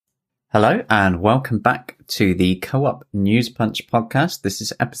Hello and welcome back to the Co-op News Punch podcast. This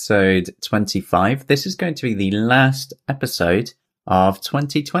is episode 25. This is going to be the last episode of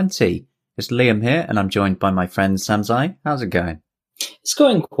 2020. It's Liam here and I'm joined by my friend Samzai. How's it going? It's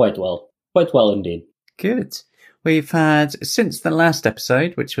going quite well. Quite well indeed. Good. We've had, since the last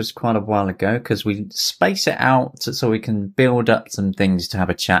episode, which was quite a while ago, because we space it out so we can build up some things to have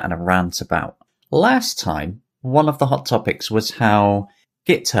a chat and a rant about. Last time, one of the hot topics was how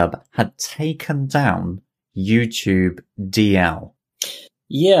GitHub had taken down YouTube DL.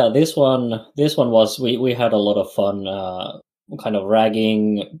 Yeah, this one was, we had a lot of fun, kind of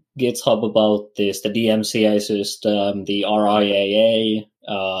ragging GitHub about this, the DMCA system, the RIAA,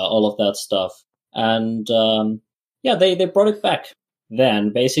 all of that stuff. And, they brought it back.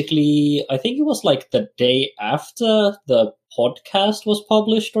 Then basically, I think it was like the day after the podcast was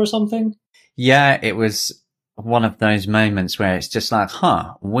published or something. Yeah, it was one of those moments where it's just like,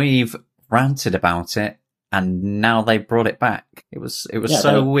 we've ranted about it and now they brought it back. It was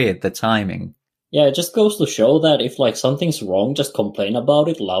weird, the timing. Yeah, it just goes to show that if like something's wrong, just complain about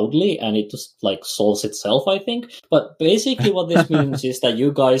it loudly and it just like solves itself, I think. But basically what this means is that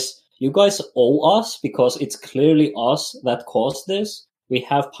you guys owe us because it's clearly us that caused this. We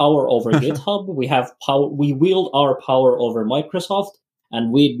have power over GitHub. We have power. We wield our power over Microsoft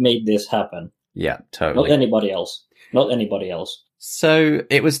and we made this happen. Yeah, totally. Not anybody else. So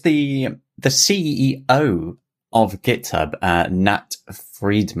it was the CEO of GitHub, Nat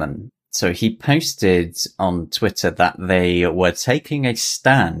Friedman. So he posted on Twitter that they were taking a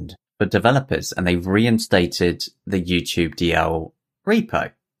stand for developers and they've reinstated the YouTube DL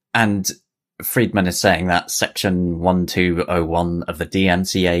repo. And Friedman is saying that section 1201 of the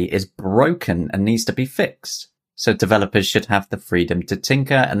DMCA is broken and needs to be fixed. So developers should have the freedom to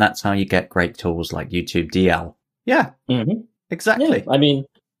tinker, and that's how you get great tools like YouTube DL. Yeah, exactly. Yeah, I mean,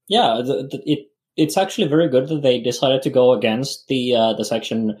 it's actually very good that they decided to go against the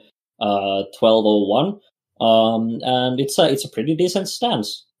section 1201, and it's a pretty decent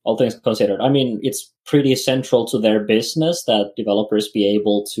stance, all things considered. I mean, it's pretty central to their business that developers be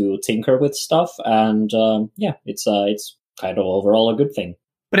able to tinker with stuff, and it's kind of overall a good thing.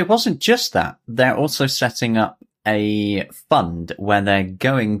 But it wasn't just that. They're also setting up a fund where they're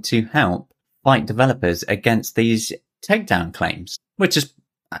going to help fight developers against these takedown claims, which is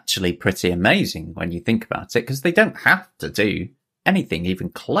actually pretty amazing when you think about it, because they don't have to do anything even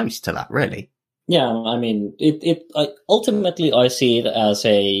close to that, really. Yeah, I mean, ultimately I see it as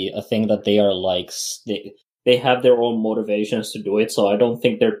a thing that they are like, they have their own motivations to do it, so I don't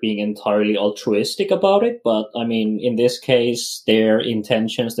think they're being entirely altruistic about it, but I mean, in this case, their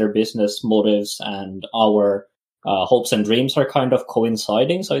intentions, their business motives, and our hopes and dreams are kind of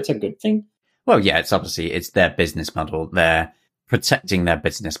coinciding, so it's a good thing. Well, yeah, it's their business model. They're protecting their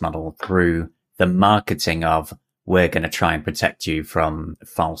business model through the marketing of, we're going to try and protect you from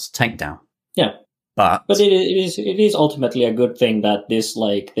false takedown. Yeah. But it is ultimately a good thing that this,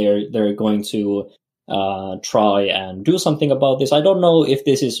 like, they're going to try and do something about this. I don't know if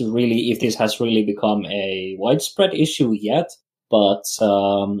this has really become a widespread issue yet, but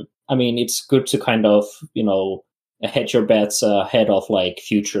I mean, it's good to kind of, hedge your bets ahead of like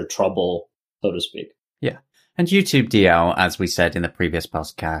future trouble, so to speak. Yeah. And YouTube DL, as we said in the previous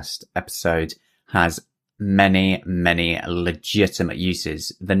podcast episode, has many, many legitimate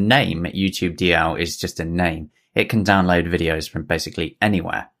uses. The name YouTube DL is just a name. It can download videos from basically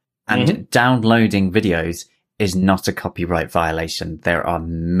anywhere. And downloading videos is not a copyright violation. There are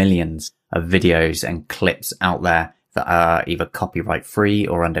millions of videos and clips out there that are either copyright free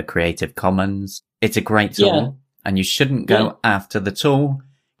or under Creative Commons. It's a great tool, and you shouldn't go after the tool.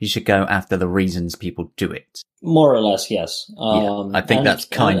 You should go after the reasons people do it. More or less, yes. I think that's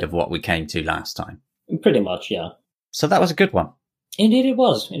kind of what we came to last time. Pretty much, yeah. So that was a good one. Indeed, it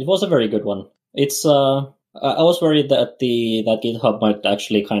was. It was a very good one. It's I was worried that that GitHub might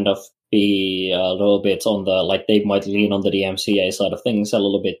actually kind of be a little bit on the, like, they might lean on the DMCA side of things a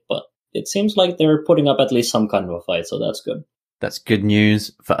little bit, but it seems like they're putting up at least some kind of a fight, so that's good. That's good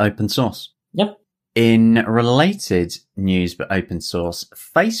news for open source. Yep. In related news but open source,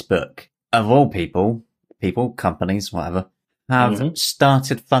 Facebook, of all people, companies, whatever, have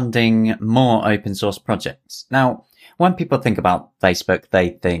started funding more open source projects. Now, when people think about Facebook, they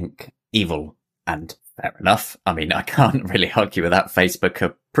think evil, and fair enough. I mean, I can't really argue with that. Facebook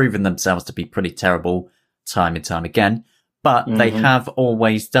have proven themselves to be pretty terrible time and time again, but they have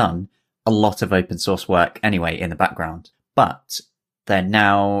always done a lot of open source work anyway in the background. But they're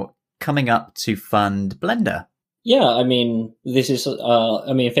now coming up to fund Blender. Yeah, I mean, this is,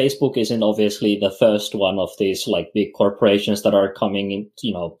 Facebook isn't obviously the first one of these like big corporations that are coming in,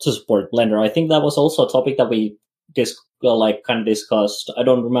 to support Blender. I think that was also a topic that we kind of discussed. I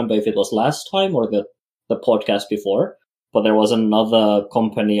don't remember if it was last time or the podcast before, but there was another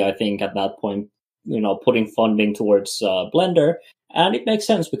company, I think, at that point, putting funding towards Blender. And it makes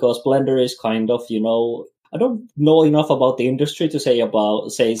sense because Blender is kind of, I don't know enough about the industry to say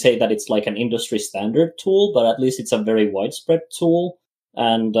that it's like an industry standard tool, but at least it's a very widespread tool.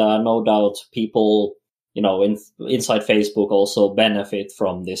 And no doubt people, inside Facebook also benefit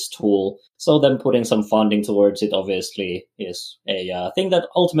from this tool. So them putting some funding towards it obviously is a thing that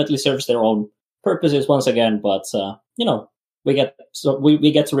ultimately serves their own purposes once again. But, we get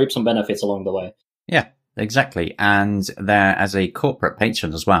to reap some benefits along the way. Yeah. Exactly. And they're as a corporate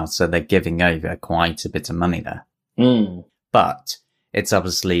patron as well. So they're giving over quite a bit of money there. But it's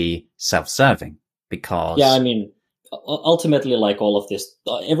obviously self-serving because... Yeah, I mean, ultimately, like all of this,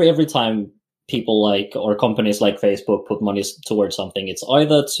 every time people or companies like Facebook put money towards something, it's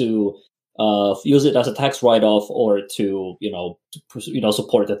either to use it as a tax write-off or to,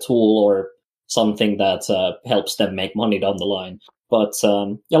 support a tool or something that helps them make money down the line. But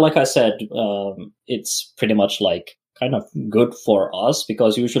like I said, it's pretty much like kind of good for us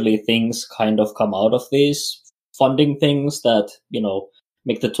because usually things kind of come out of these funding things that,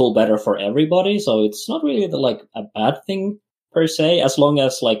 make the tool better for everybody. So it's not really a bad thing per se, as long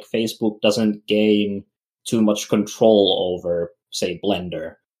as like Facebook doesn't gain too much control over, say,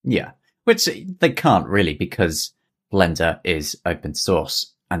 Blender. Yeah, which they can't really because Blender is open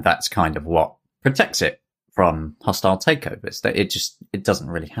source and that's kind of what protects it from hostile takeovers. That it doesn't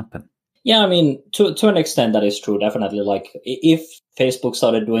really happen. Yeah, I mean, to an extent that is true, definitely. Like, if Facebook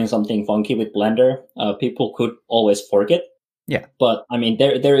started doing something funky with Blender, people could always fork it. Yeah. But, I mean,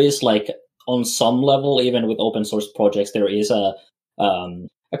 there is, like, on some level, even with open source projects, there is a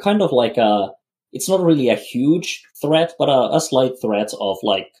kind of like it's not really a huge threat, but a slight threat of,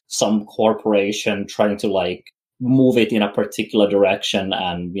 like, some corporation trying to, like, move it in a particular direction.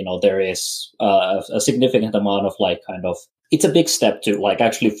 And, there is a significant amount of, like, kind of, it's a big step to like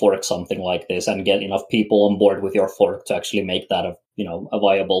actually fork something like this and get enough people on board with your fork to actually make that a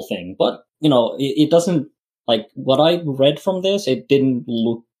viable thing. But, it doesn't, like, what I read from this, it didn't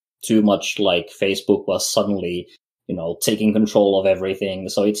look too much like Facebook was suddenly, taking control of everything.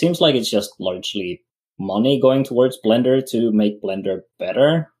 So it seems like it's just largely money going towards Blender to make Blender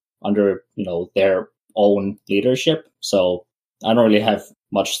better under, their own leadership. So I don't really have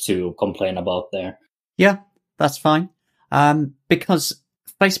much to complain about there. Yeah, that's fine. Because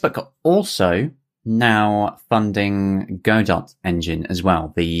Facebook are also now funding GOL engine as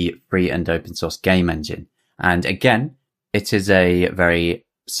well, the free and open source game engine. And again, it is a very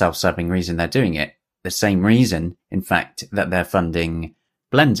self-serving reason they're doing it. The same reason, in fact, that they're funding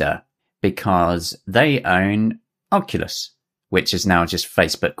Blender, because they own Oculus, which is now just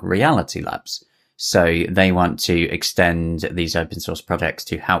Facebook Reality Labs. So they want to extend these open source projects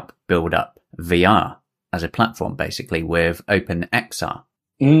to help build up VR as a platform, basically, with OpenXR.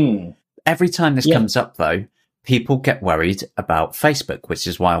 Every time this comes up, though, people get worried about Facebook, which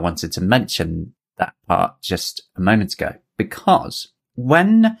is why I wanted to mention that part just a moment ago. Because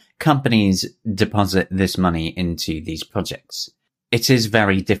when companies deposit this money into these projects, it is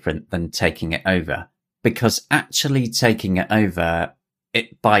very different than taking it over. Because actually taking it over,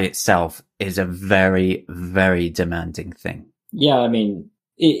 it by itself is a very, very demanding thing. Yeah, I mean,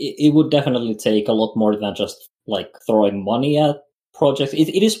 it would definitely take a lot more than just like throwing money at projects. It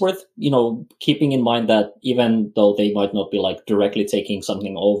is worth, keeping in mind that even though they might not be like directly taking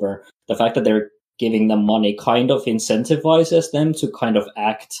something over, the fact that they're giving them money kind of incentivizes them to kind of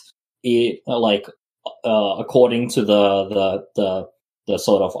act according to the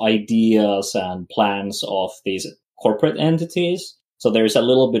sort of ideas and plans of these corporate entities. So there's a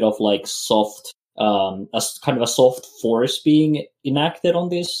little bit of like soft, a kind of a soft force being enacted on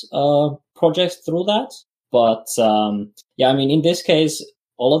these projects through that. But I mean, in this case,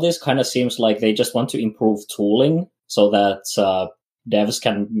 all of this kind of seems like they just want to improve tooling so that devs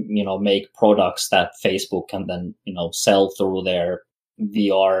can, make products that Facebook can then, sell through their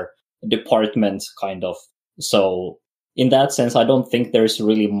VR department kind of. So in that sense, I don't think there's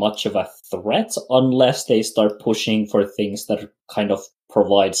really much of a threat unless they start pushing for things that kind of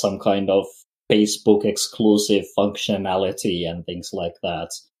provide some kind of Facebook exclusive functionality and things like that.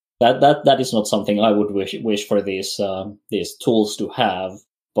 That is not something I would wish for these tools to have.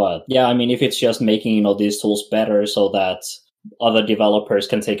 But yeah, I mean, if it's just making, these tools better so that other developers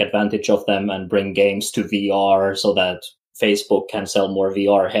can take advantage of them and bring games to VR so that Facebook can sell more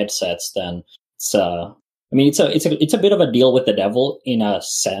VR headsets, then I mean, it's a bit of a deal with the devil in a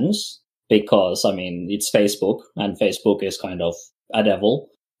sense, because I mean it's Facebook, and Facebook is kind of a devil.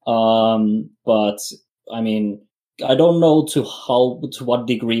 But I mean, I don't know to what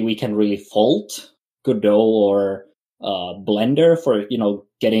degree we can really fault Godot or Blender for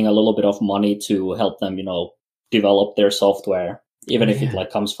getting a little bit of money to help them develop their software, even if it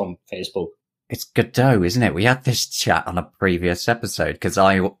like comes from Facebook. It's Godot, isn't it? We had this chat on a previous episode because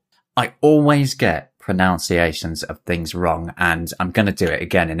I always get pronunciations of things wrong, and I'm going to do it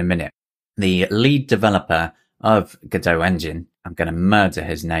again in a minute. The lead developer of Godot Engine, I'm going to murder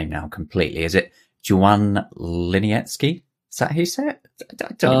his name now completely. Is it Joan Linietsky? Is that how you say it?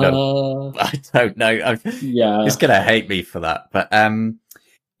 I don't know. I don't know. Yeah. He's going to hate me for that. But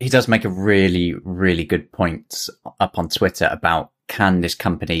he does make a really, really good point up on Twitter about, can this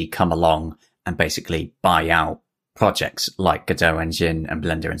company come along and basically buy out projects like Godot Engine and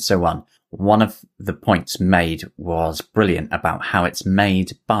Blender and so on? One of the points made was brilliant about how it's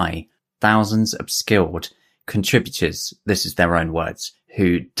made by thousands of skilled contributors. This is their own words,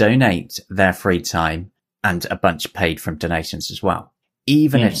 who donate their free time and a bunch paid from donations as well.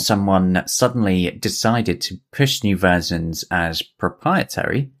 Even if someone suddenly decided to push new versions as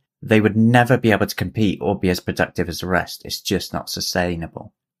proprietary, they would never be able to compete or be as productive as the rest. It's just not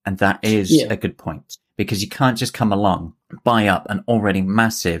sustainable. And that is a good point, because you can't just come along, buy up an already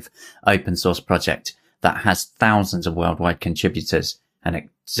massive open source project that has thousands of worldwide contributors and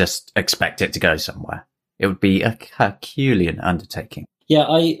just expect it to go somewhere. It would be a Herculean undertaking. Yeah,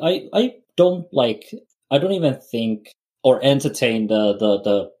 I don't even think or entertain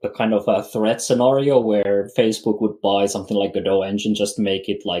the kind of a threat scenario where Facebook would buy something like Godot Engine just to make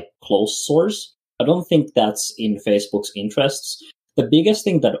it like closed source. I don't think that's in Facebook's interests. The biggest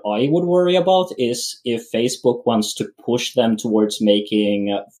thing that I would worry about is if Facebook wants to push them towards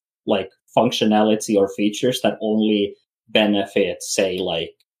making like functionality or features that only benefit, say,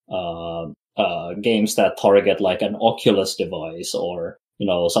 like games that target like an Oculus device, or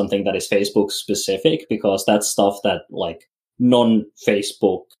something that is Facebook specific, because that's stuff that like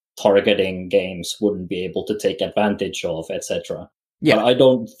non-Facebook targeting games wouldn't be able to take advantage of, etc. Yeah, but I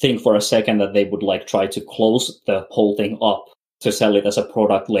don't think for a second that they would like try to close the whole thing up to sell it as a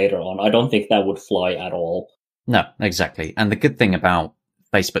product later on. I don't think that would fly at all. No, exactly. And the good thing about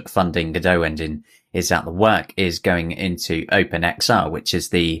Facebook funding Godot Engine is that the work is going into OpenXR, which is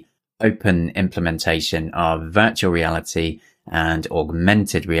the open implementation of virtual reality and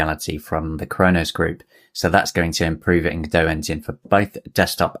augmented reality from the Kronos group. So that's going to improve it in Godot Engine for both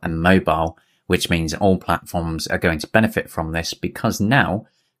desktop and mobile, which means all platforms are going to benefit from this, because now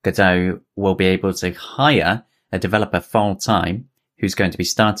Godot will be able to hire a developer full time who's going to be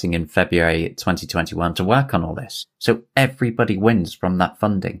starting in February 2021 to work on all this. So everybody wins from that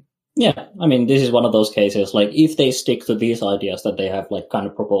funding. Yeah, I mean, this is one of those cases, like if they stick to these ideas that they have like kind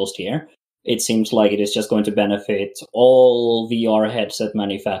of proposed here, it seems like it is just going to benefit all VR headset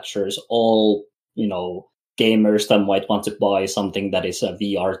manufacturers, all, gamers that might want to buy something that is a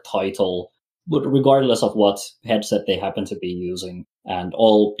VR title, but regardless of what headset they happen to be using, and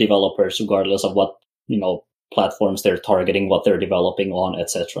all developers, regardless of what, platforms they're targeting, what they're developing on,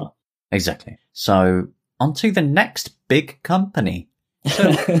 etc. Exactly. So on to the next big company.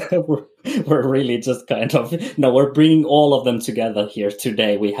 We're really just kind of, we're bringing all of them together here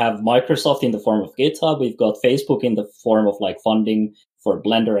today. We have Microsoft in the form of GitHub. We've got Facebook in the form of like funding for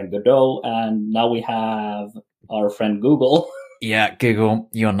Blender and Godot. And now we have our friend Google. Yeah, Google,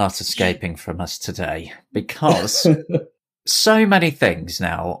 you're not escaping from us today, because so many things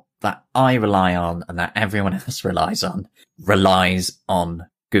now that I rely on and that everyone else relies on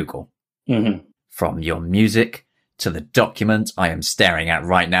Google. Mm-hmm. From your music to the document I am staring at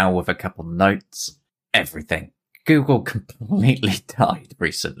right now with a couple notes, everything. Google completely died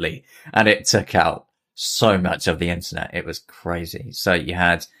recently, and it took out so much of the internet. It was crazy. So you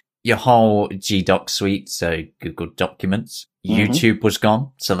had your whole GDoc suite, so Google Documents. Mm-hmm. YouTube was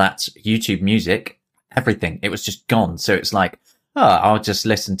gone. So that's YouTube Music, everything. It was just gone. So it's like, I'll just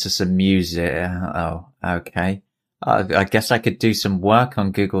listen to some music. Oh, okay. I guess I could do some work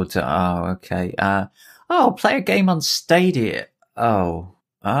on Google okay. I'll play a game on Stadia. Yeah,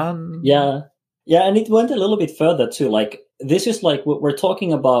 and it went a little bit further too. Like, this is like, we're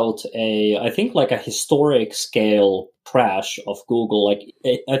talking about I think like a historic scale crash of Google. Like,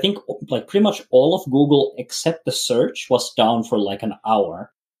 I think like pretty much all of Google except the search was down for like an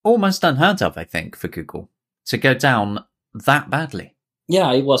hour. Almost unheard of, I think, for Google to go down that badly.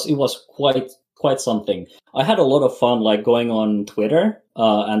 Yeah, it was quite something. I had a lot of fun like going on Twitter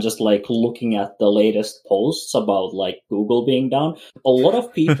and just like looking at the latest posts about like Google being down. A lot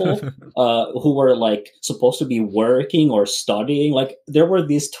of people who were like supposed to be working or studying, like there were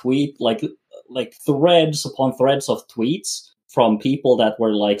these like threads upon threads of tweets from people that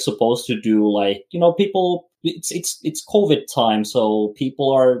were like supposed to do like, people, it's COVID time, so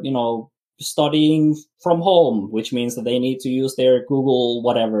people are, studying from home, which means that they need to use their Google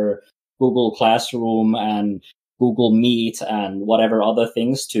Classroom and Google Meet and whatever other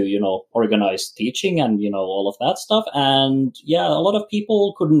things to, organize teaching and, all of that stuff. And yeah, a lot of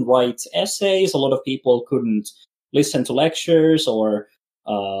people couldn't write essays. A lot of people couldn't listen to lectures or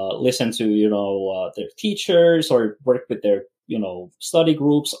listen to, their teachers or work with their, study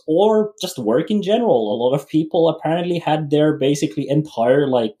groups or just work in general. A lot of people apparently had their basically entire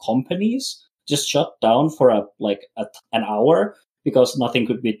like companies just shut down for an hour because nothing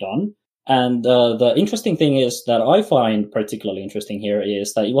could be done. And the interesting thing is that I find particularly interesting here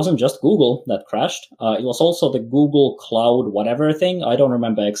is that it wasn't just Google that crashed. It was also the Google Cloud whatever thing. I don't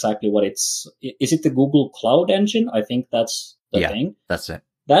remember exactly what is it the Google Cloud Engine? I think that's the thing. That's it.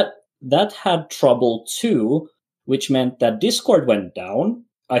 That had trouble too, which meant that Discord went down.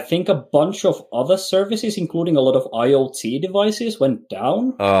 I think a bunch of other services, including a lot of IoT devices, went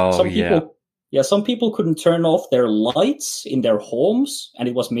down. Some people couldn't turn off their lights in their homes, and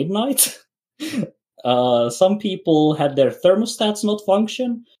it was midnight. Some people had their thermostats not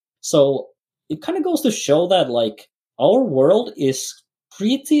function. So it kind of goes to show that, like, our world is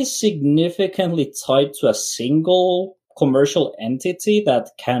pretty significantly tied to a single commercial entity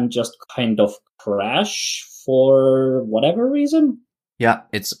that can just kind of crash for whatever reason. Yeah,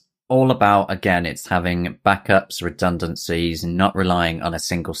 it's all about, again, it's having backups, redundancies, not relying on a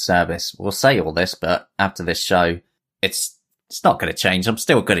single service. We'll say all this, but after this show, it's not going to change. I'm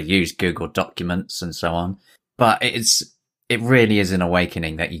still going to use Google Documents and so on. But it really is an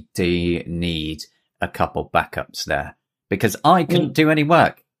awakening that you do need a couple backups there. Because I couldn't do any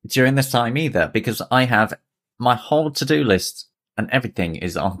work during this time either, because I have my whole to-do list and everything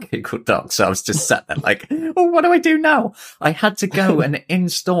is on Google Docs. So I was just sat there like, oh, what do I do now? I had to go and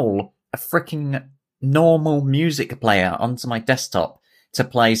install a freaking normal music player onto my desktop to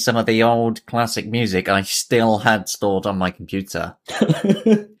play some of the old classic music I still had stored on my computer.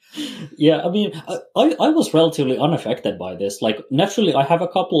 Yeah, I mean, I was relatively unaffected by this. Like, naturally, I have a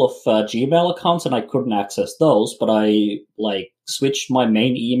couple of Gmail accounts and I couldn't access those, but I, like, switched my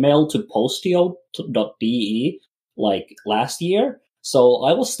main email to postio.de, like, last year. So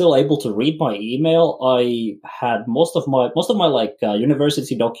I was still able to read my email. I had most of my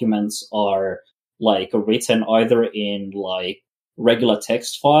university documents are, like, written either in, like, regular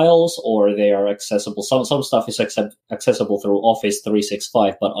text files or they are accessible. Some stuff is accessible through Office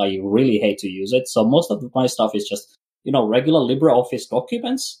 365, but I really hate to use it. So most of my stuff is just, regular LibreOffice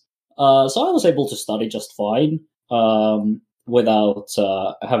documents. So I was able to study just fine, without,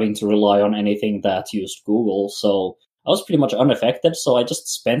 having to rely on anything that used Google. So I was pretty much unaffected. So I just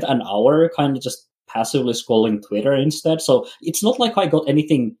spent an hour kind of just passively scrolling Twitter instead. So it's not like I got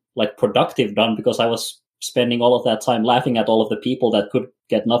anything like productive done because I was spending all of that time laughing at all of the people that could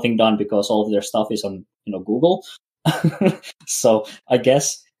get nothing done because all of their stuff is on, Google. So I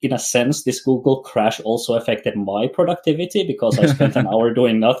guess in a sense, this Google crash also affected my productivity because I spent an hour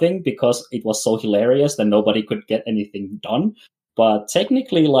doing nothing because it was so hilarious that nobody could get anything done. But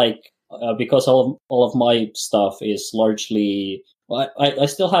technically, like, because all of my stuff is largely, I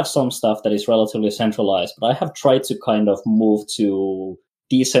still have some stuff that is relatively centralized, but I have tried to kind of move to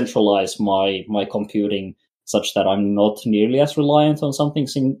decentralize my computing such that I'm not nearly as reliant on something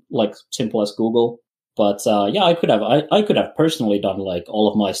simple as Google. But yeah, I could have personally done like all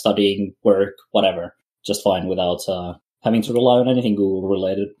of my studying work, whatever, just fine without having to rely on anything Google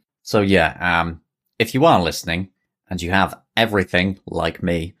related. So yeah, if you are listening and you have everything like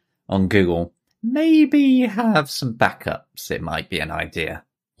me on Google, maybe have some backups. It might be an idea.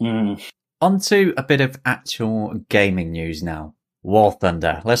 On to a bit of actual gaming news now. War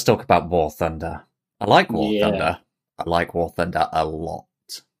Thunder. Let's talk about War Thunder. I like War Thunder. I like War Thunder a lot.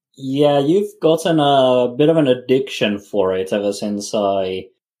 Yeah, you've gotten a bit of an addiction for it ever since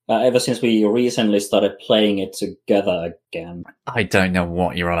we recently started playing it together again. I don't know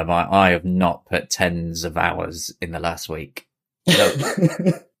what you're on about. I have not put tens of hours in the last week. No.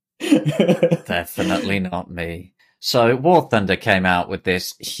 Definitely not me. So War Thunder came out with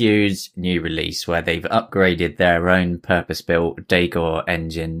this huge new release where they've upgraded their own purpose-built Daegor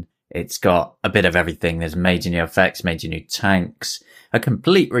engine. It's got a bit of everything. There's major new effects, major new tanks, a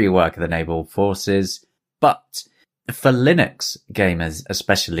complete rework of the naval forces. But for Linux gamers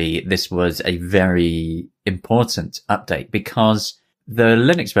especially, this was a very important update because the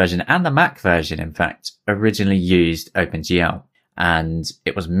Linux version and the Mac version, in fact, originally used OpenGL, and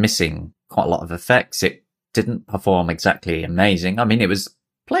it was missing quite a lot of effects. It didn't perform exactly amazing. I mean, it was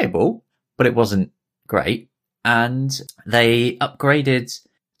playable, but it wasn't great. And they upgraded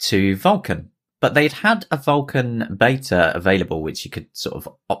to Vulkan. But they'd had a Vulkan beta available, which you could sort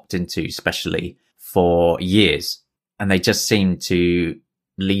of opt into specially for years. And they just seemed to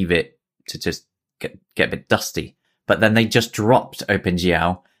leave it to just get a bit dusty. But then they just dropped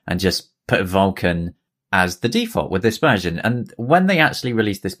OpenGL and just put Vulkan as the default with this version. And when they actually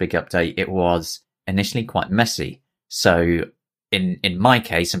released this big update, it was initially quite messy. So in my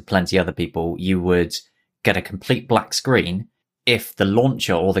case and plenty other people, you would get a complete black screen if the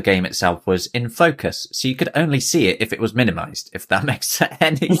launcher or the game itself was in focus. So you could only see it if it was minimized, if that makes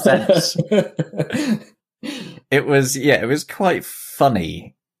any sense. It was quite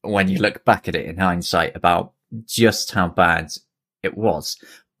funny when you look back at it in hindsight about just how bad it was.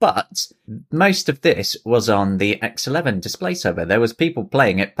 But most of this was on the X11 display server. There was people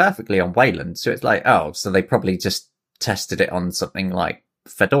playing it perfectly on Wayland. So it's like, oh, so they probably just tested it on something like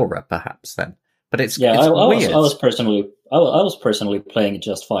Fedora perhaps then. But it's weird. I was personally playing it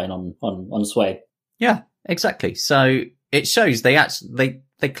just fine on Sway. Yeah, exactly. So it shows they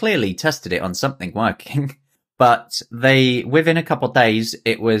clearly tested it on something working, but within a couple of days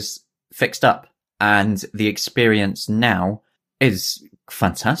it was fixed up, and the experience now is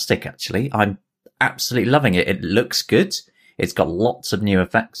fantastic. Actually, I'm absolutely loving it. It looks good. It's got lots of new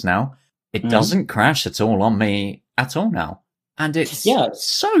effects now. It doesn't crash at all on me at all now, and it's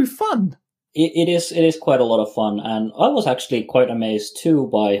so fun. It is quite a lot of fun, and I was actually quite amazed too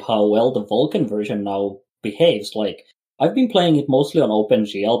by how well the Vulkan version now behaves. Like, I've been playing it mostly on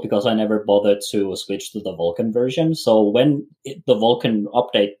OpenGL because I never bothered to switch to the Vulkan version. So when the Vulkan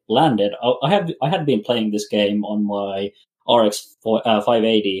update landed, I had been playing this game on my RX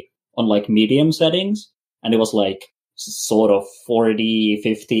 580 on like medium settings, and it was like sort of 40,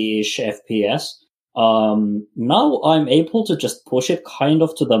 50-ish FPS. Now I'm able to just push it kind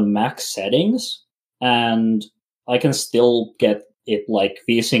of to the max settings, and I can still get it like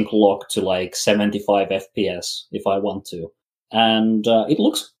VSync lock to like 75 FPS if I want to. And it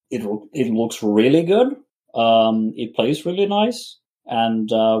looks really good. It plays really nice, and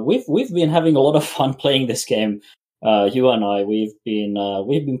we've been having a lot of fun playing this game. You and I, we've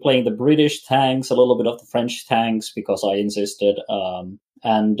been playing the British tanks, a little bit of the French tanks because I insisted.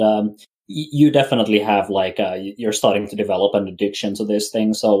 You definitely have you're starting to develop an addiction to this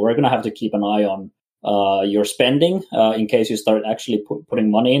thing. So we're going to have to keep an eye on your spending in case you start actually putting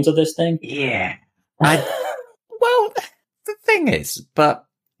money into this thing. Yeah. Well, the thing is, but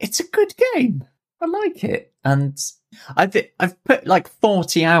it's a good game. I like it. And I've put like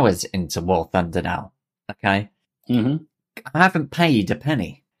 40 hours into War Thunder now. Okay. Mm-hmm. I haven't paid a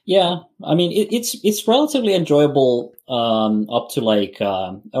penny. Yeah, I mean it's relatively enjoyable up to like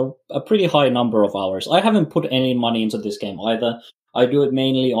a pretty high number of hours. I haven't put any money into this game either. I do it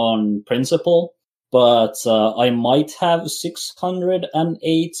mainly on principle, but I might have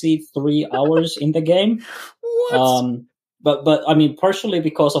 683 hours in the game. What? But I mean, partially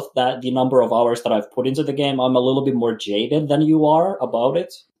because of that, the number of hours that I've put into the game, I'm a little bit more jaded than you are about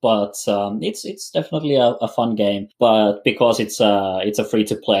it. But it's definitely a fun game. But because it's a free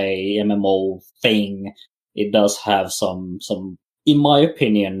to play MMO thing, it does have some in my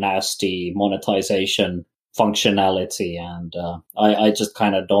opinion nasty monetization functionality, and I just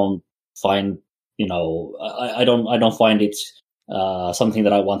kind of don't find I don't find it something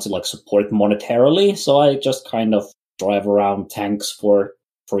that I want to like support monetarily. So I just kind of drive around tanks for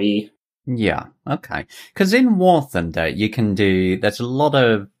free. Yeah, okay. Because in War Thunder, there's a lot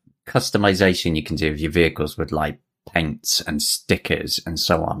of customization you can do of your vehicles with like paints and stickers and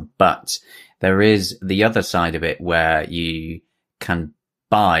so on. But there is the other side of it where you can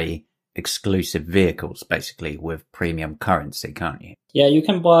buy exclusive vehicles basically with premium currency, can't you? Yeah, you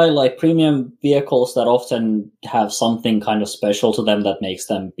can buy like premium vehicles that often have something kind of special to them that makes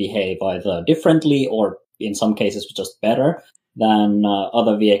them behave either differently or in some cases just better than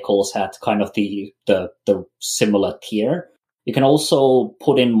other vehicles at kind of the similar tier. You can also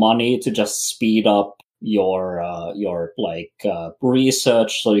put in money to just speed up your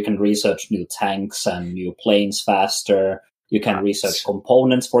research, so you can research new tanks and new planes faster. You can research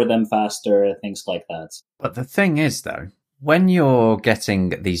components for them faster, things like that. But the thing is, though, when you're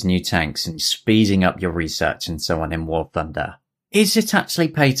getting these new tanks and speeding up your research and so on in War Thunder, is it actually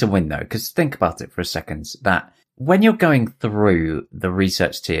pay to win, though? Because think about it for a second, that when you're going through the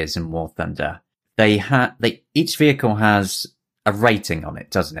research tiers in War Thunder, each vehicle has a rating on it,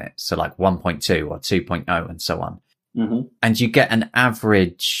 doesn't it? So like 1.2 or 2.0 and so on. Mm-hmm. And you get an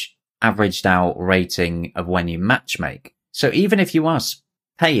averaged out rating of when you matchmake. So even if you are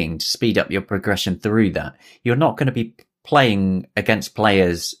paying to speed up your progression through that, you're not going to be playing against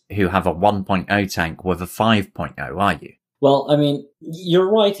players who have a 1.0 tank with a 5.0, are you? Well, I mean, you're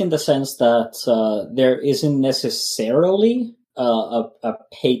right in the sense that there isn't necessarily a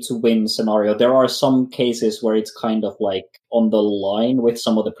pay-to-win scenario. There are some cases where it's kind of like on the line with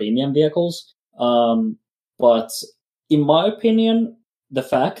some of the premium vehicles. But in my opinion, the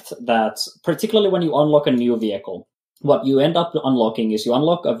fact that particularly when you unlock a new vehicle, what you end up unlocking is you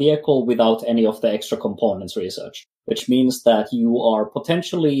unlock a vehicle without any of the extra components research, which means that you are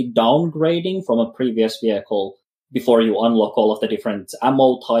potentially downgrading from a previous vehicle before you unlock all of the different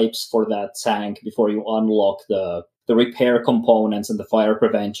ammo types for that tank, before you unlock the repair components and the fire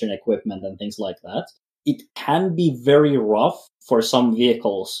prevention equipment and things like that. It can be very rough for some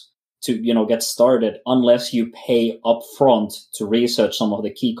vehicles to, get started unless you pay upfront to research some of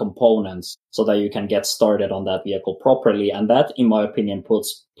the key components so that you can get started on that vehicle properly. And that, in my opinion,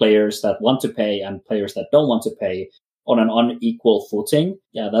 puts players that want to pay and players that don't want to pay on an unequal footing.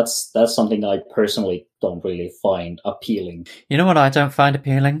 Yeah, that's something I personally don't really find appealing. You know what I don't find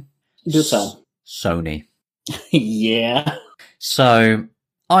appealing? Do tell. Sony. Yeah. So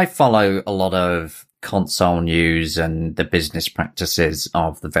I follow a lot of console news and the business practices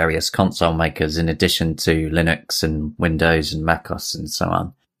of the various console makers in addition to Linux and Windows and macOS and so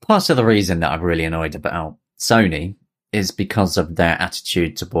on. Part of the reason that I'm really annoyed about Sony is because of their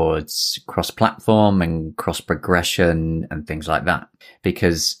attitude towards cross-platform and cross-progression and things like that.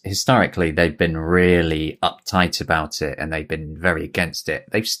 Because historically, they've been really uptight about it and they've been very against it.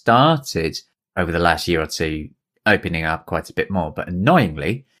 They've started over the last year or two opening up quite a bit more. But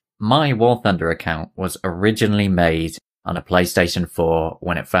annoyingly, my War Thunder account was originally made on a PlayStation 4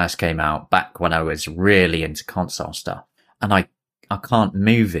 when it first came out, back when I was really into console stuff. And I can't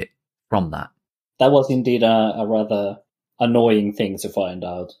move it from that. That was indeed a rather annoying thing to find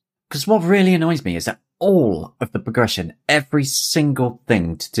out. Because what really annoys me is that all of the progression, every single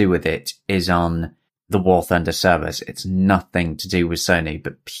thing to do with it is on the War Thunder servers. It's nothing to do with Sony,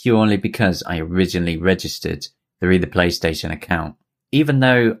 but purely because I originally registered through the PlayStation account. Even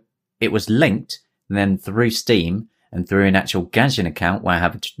though it was linked then through Steam and through an actual Gazin account where I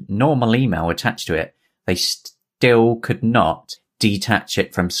have a normal email attached to it, they still could not detach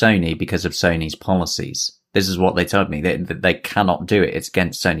it from Sony because of Sony's policies. This is what they told me, that they cannot do it. It's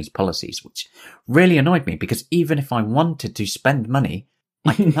against Sony's policies, which really annoyed me because even if I wanted to spend money,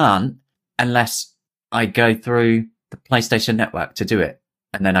 I can't unless I go through the PlayStation Network to do it.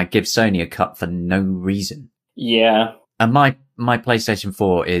 And then I give Sony a cut for no reason. Yeah. And my PlayStation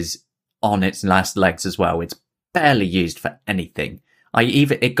 4 is on its last legs as well. It's barely used for anything.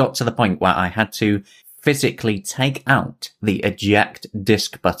 It got to the point where I had to physically take out the eject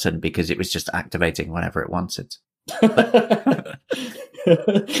disc button because it was just activating whenever it wanted.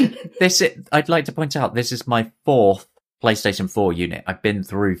 I'd like to point out, this is my fourth PlayStation 4 unit. I've been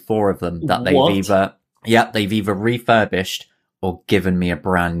through four of them that they've either refurbished or given me a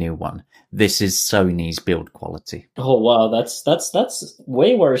brand new one. This is Sony's build quality. Oh wow, that's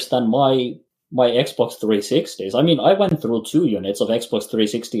way worse than my Xbox 360s. I mean, I went through 2 units of Xbox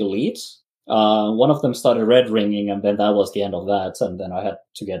 360 Elites. One of them started red ringing, and then that was the end of that. And then I had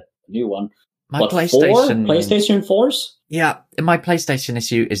to get a new one. PlayStation 4s? Yeah, my PlayStation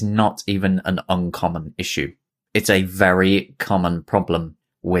issue is not even an uncommon issue. It's a very common problem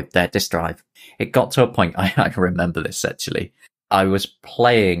with their disk drive. It got to a point, I remember this actually. I was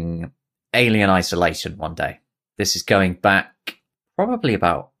playing Alien Isolation one day. This is going back probably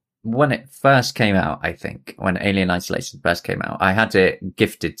about when it first came out, I think. When Alien Isolation first came out, I had it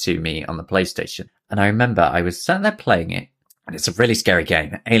gifted to me on the PlayStation. And I remember I was sat there playing it, and it's a really scary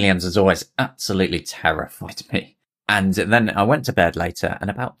game. Aliens has always absolutely terrified me. And then I went to bed later, and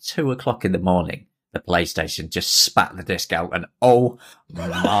about 2 o'clock in the morning, the PlayStation just spat the disc out, and oh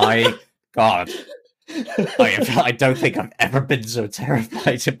my God. I don't think I've ever been so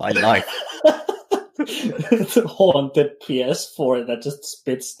terrified in my life. The haunted PS4 that just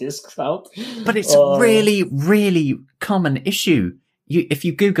spits discs out. But it's a really, really common issue. If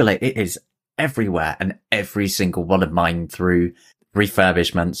you Google it, it is everywhere, and every single one of mine through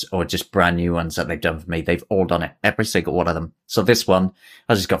refurbishments or just brand new ones that they've done for me, they've all done it. Every single one of them. So this one,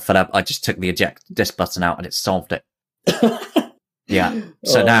 I just got fed up. I just took the eject disc button out and it solved it. Yeah.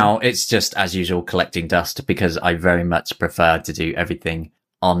 So now it's just, as usual, collecting dust because I very much prefer to do everything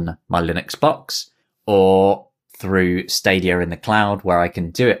on my Linux box or through Stadia in the cloud where I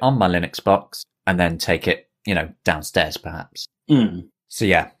can do it on my Linux box and then take it, downstairs perhaps. Mm. So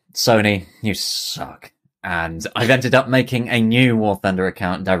yeah, Sony, you suck. And I've ended up making a new War Thunder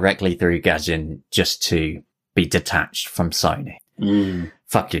account directly through Gaijin just to be detached from Sony.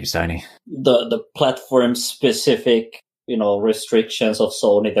 Fuck you, Sony. The platform specific, restrictions of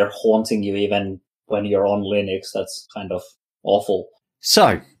Sony, they're haunting you even when you're on Linux. That's kind of awful.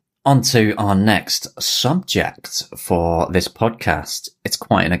 So, on to our next subject for this podcast. It's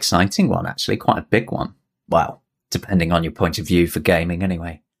quite an exciting one, actually, quite a big one. Well, depending on your point of view for gaming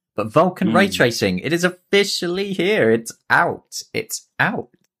anyway. But Vulkan Ray Tracing, it is officially here. It's out. It's out.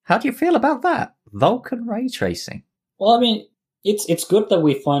 How do you feel about that? Vulkan Ray Tracing. Well, I mean, it's good that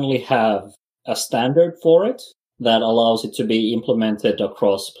we finally have a standard for it that allows it to be implemented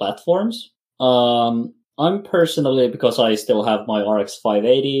across platforms. I'm personally, because I still have my RX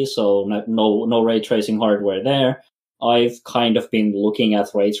 580, so no ray tracing hardware there, I've kind of been looking at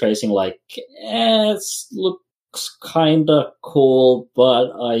ray tracing like, it looks kind of cool,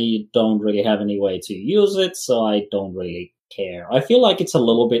 but I don't really have any way to use it, so I don't really care. I feel like it's a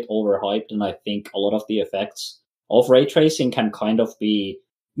little bit overhyped, and I think a lot of the effects of ray tracing can kind of be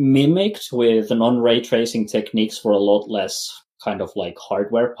mimicked with non-ray tracing techniques for a lot less kind of like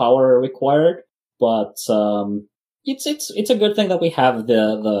hardware power required. But it's a good thing that we have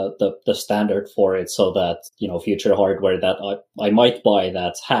the standard for it, so that future hardware that I might buy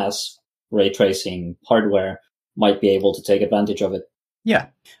that has ray tracing hardware might be able to take advantage of it. Yeah,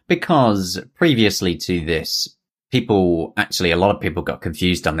 because previously to this, a lot of people got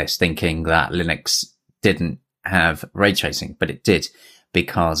confused on this, thinking that Linux didn't have ray tracing, but it did,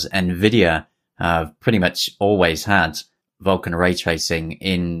 because NVIDIA have pretty much always had Vulkan ray tracing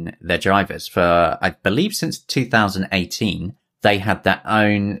in their drivers for, I believe, since 2018. They had their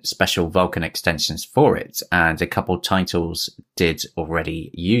own special Vulkan extensions for it, and a couple titles did already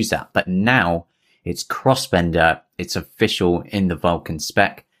use that. But now it's cross-vendor, it's official in the Vulkan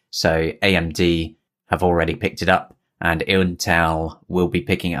spec, so AMD have already picked it up, and Intel will be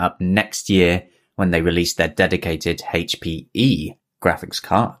picking it up next year when they release their dedicated HPE graphics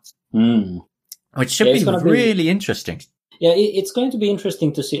cards. Which should be really interesting. Yeah, it's going to be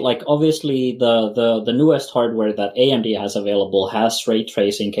interesting to see. Like, obviously, the newest hardware that AMD has available has ray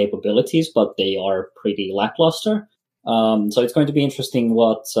tracing capabilities, but they are pretty lackluster. So it's going to be interesting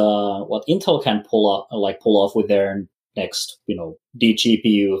what Intel can pull off with their next,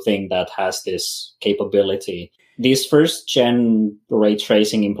 DGPU thing that has this capability. These first gen ray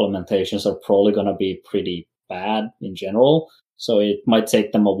tracing implementations are probably going to be pretty bad in general. So it might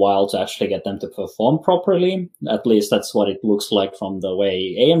take them a while to actually get them to perform properly. At least that's what it looks like from the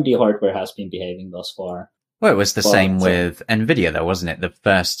way AMD hardware has been behaving thus far. Well, it was the same with NVIDIA though, wasn't it? The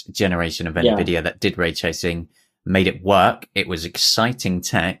first generation of NVIDIA that did ray tracing made it work. It was exciting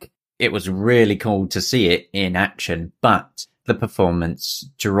tech. It was really cool to see it in action, but the performance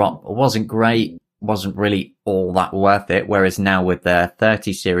drop wasn't great, wasn't really all that worth it. Whereas now with their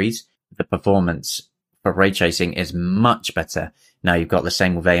 30 series, the performance for ray tracing is much better. Now you've got the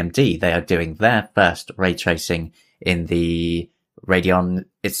same with AMD. They are doing their first ray tracing in the Radeon.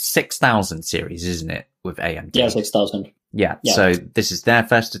 It's 6000 series, isn't it? With AMD. Yeah, 6000. Yeah. So this is their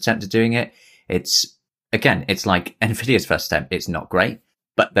first attempt at doing it. It's like NVIDIA's first attempt. It's not great,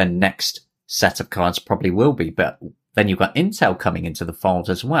 but the next set of cards probably will be. But then you've got Intel coming into the fold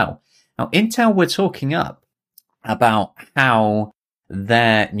as well. Now Intel were talking up about how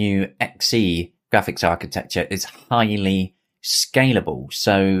their new Xe graphics architecture is highly scalable.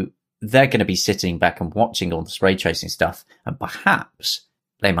 So they're going to be sitting back and watching all this ray tracing stuff, and perhaps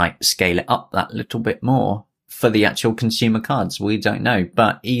they might scale it up that little bit more for the actual consumer cards. We don't know.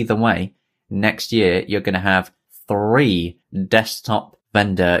 But either way, next year, you're going to have 3 desktop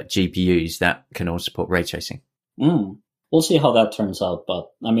vendor GPUs that can all support ray tracing. We'll see how that turns out. But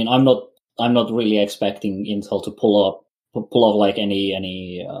I mean, I'm not really expecting Intel to pull off like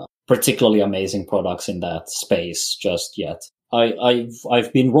any particularly amazing products in that space just yet.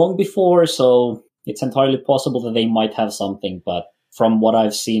 I've been wrong before, so it's entirely possible that they might have something, but from what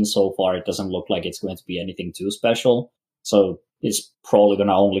I've seen so far, it doesn't look like it's going to be anything too special. So it's probably going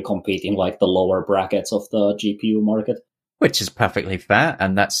to only compete in like the lower brackets of the GPU market. Which is perfectly fair,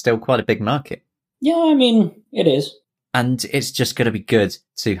 and that's still quite a big market. Yeah, I mean, it is. And it's just going to be good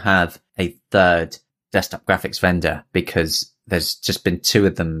to have a third desktop graphics vendor, because there's just been 2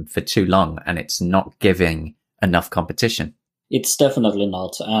 of them for too long, and it's not giving enough competition. It's definitely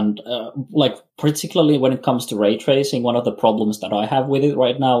not. And particularly when it comes to ray tracing, one of the problems that I have with it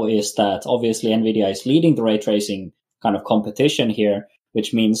right now is that obviously NVIDIA is leading the ray tracing kind of competition here,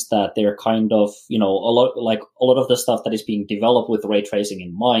 which means that they're kind of, a lot of the stuff that is being developed with ray tracing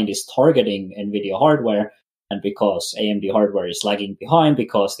in mind is targeting NVIDIA hardware. And because AMD hardware is lagging behind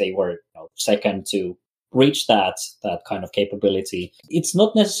because they were second to reach that kind of capability, it's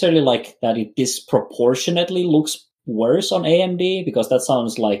not necessarily like that it disproportionately looks worse on AMD, because that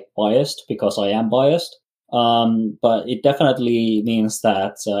sounds like biased, because I am biased. But it definitely means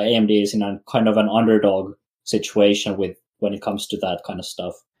that AMD is in a kind of an underdog situation when it comes to that kind of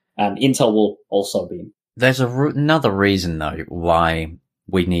stuff. And Intel will also be. There's another reason, though, why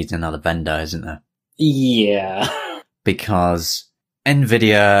we need another vendor, isn't there? Yeah. Because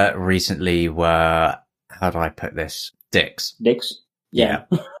NVIDIA recently were, how do I put this? Dicks. Yeah.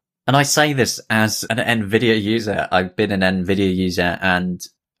 And I say this as an NVIDIA user. I've been an NVIDIA user and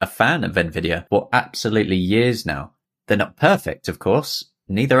a fan of NVIDIA for absolutely years now. They're not perfect, of course.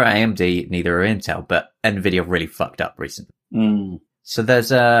 Neither are AMD, neither are Intel, but NVIDIA really fucked up recently. So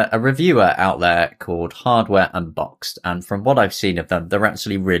there's a reviewer out there called Hardware Unboxed, and from what I've seen of them, they're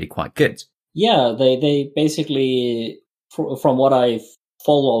actually really quite good. Yeah, they basically, from what I've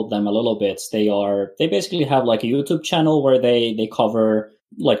followed them a little bit, they basically have like a YouTube channel where they cover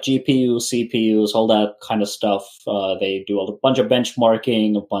like GPUs, CPUs, all that kind of stuff. They do a bunch of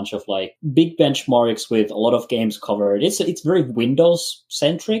benchmarking, a bunch of like big benchmarks with a lot of games covered. It's very Windows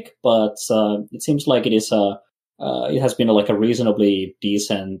centric, but it seems like it has been like a reasonably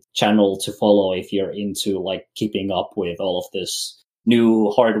decent channel to follow if you're into like keeping up with all of this new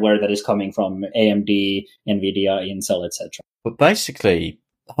hardware that is coming from AMD, NVIDIA, Intel, etc. But basically,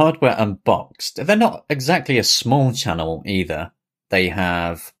 Hardware Unboxed, they're not exactly a small channel either.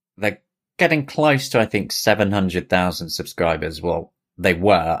 They're getting close to, I think, 700,000 subscribers. Well, they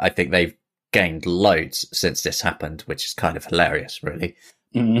were. I think they've gained loads since this happened, which is kind of hilarious, really.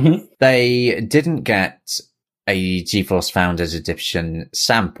 Mm-hmm. They didn't get a GeForce Founders Edition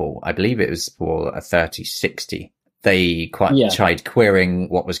sample. I believe it was for a 3060. They tried querying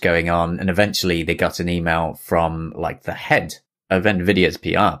what was going on, and eventually they got an email from like the head of NVIDIA's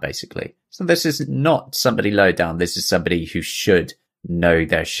PR, basically. So this is not somebody low down. This is somebody who should know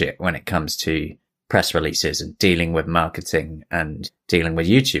their shit when it comes to press releases and dealing with marketing and dealing with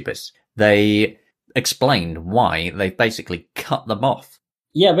YouTubers. They explained why they basically cut them off.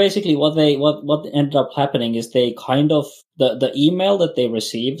 Yeah, basically what ended up happening is they kind of, the email that they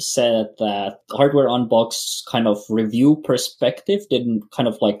received said that Hardware Unboxed kind of review perspective didn't kind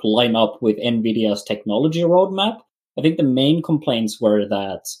of like line up with NVIDIA's technology roadmap. I think the main complaints were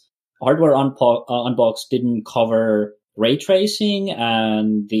that Hardware Unboxed didn't cover ray tracing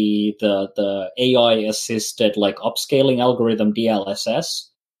and the AI assisted like upscaling algorithm DLSS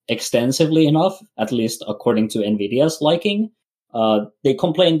extensively enough, at least according to NVIDIA's liking. They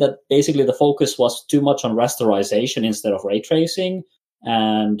complained that basically the focus was too much on rasterization instead of ray tracing.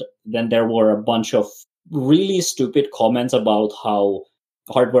 And then there were a bunch of really stupid comments about how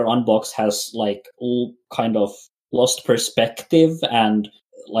Hardware Unboxed has like all kind of lost perspective, and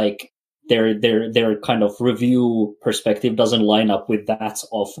like their kind of review perspective doesn't line up with that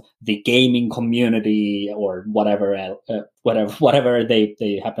of the gaming community or whatever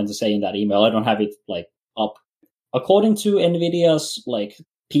they happen to say in that email. I don't have it like up. According to NVIDIA's like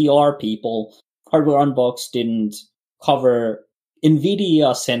PR people, Hardware Unboxed didn't cover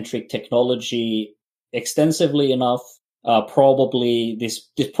NVIDIA-centric technology extensively enough. Probably this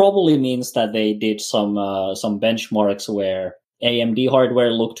probably means that they did some benchmarks where AMD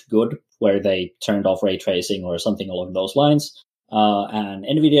hardware looked good, where they turned off ray tracing or something along those lines. And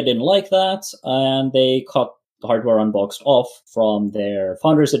NVIDIA didn't like that, and they cut Hardware Unboxed off from their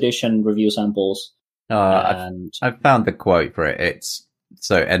Founders Edition review samples. I've found the quote for it.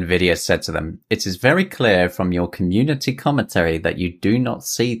 So NVIDIA said to them, "It is very clear from your community commentary that you do not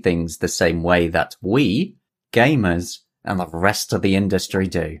see things the same way that we, gamers, and the rest of the industry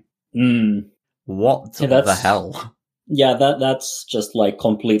do." What the hell? Yeah, that's just like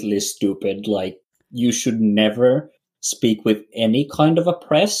completely stupid. Like, you should never speak with any kind of a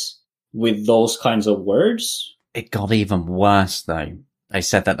press with those kinds of words. It got even worse though. They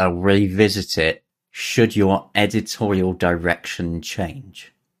said that they'll revisit it should your editorial direction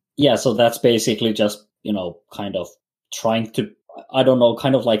change. Yeah, so that's basically just, kind of trying to, I don't know,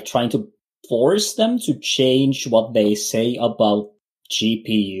 kind of like trying to force them to change what they say about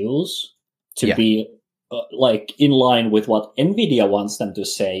GPUs to be like in line with what NVIDIA wants them to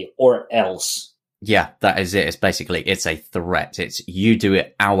say, or else. Yeah, that is it. It's a threat. It's you do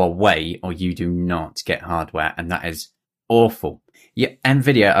it our way or you do not get hardware. And that is awful. Yeah,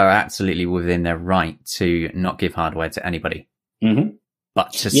 NVIDIA are absolutely within their right to not give hardware to anybody. Mm-hmm.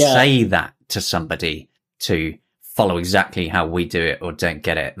 But to say that to somebody, to follow exactly how we do it or don't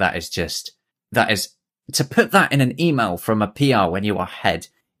get it. That is to put that in an email from a PR when you are head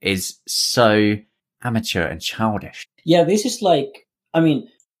is so amateur and childish. Yeah, this is like, I mean,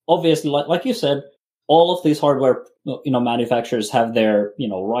 obviously, like you said, all of these hardware, manufacturers have their,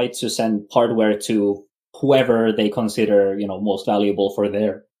 right to send hardware to whoever they consider, most valuable for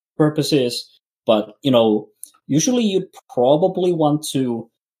their purposes. But, usually you'd probably want to,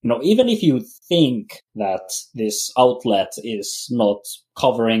 even if you think that this outlet is not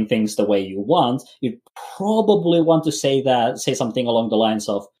covering things the way you want, you'd probably want to say something along the lines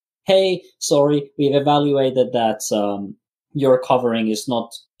of, hey, sorry, we've evaluated that your covering is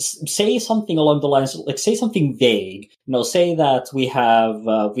not, say something along the lines, like say something vague, say that we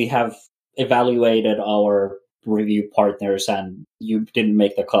have evaluated our review partners and you didn't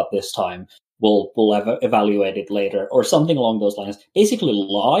make the cut this time. We'll evaluate it later, or something along those lines. Basically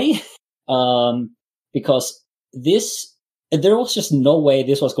lie, because there was just no way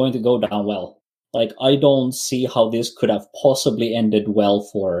this was going to go down well. Like, I don't see how this could have possibly ended well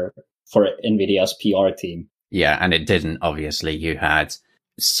for NVIDIA's PR team. Yeah, and it didn't, obviously. You had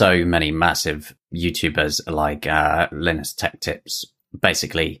so many massive YouTubers like Linus Tech Tips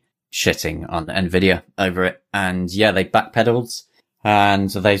basically shitting on NVIDIA over it. And yeah, they backpedaled. And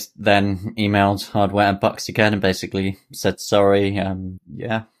they then emailed Hardware and Bucks again and basically said sorry.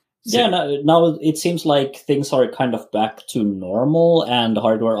 Yeah. Yeah, now it seems like things are kind of back to normal, and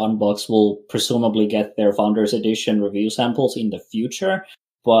Hardware Unbox will presumably get their Founders Edition review samples in the future.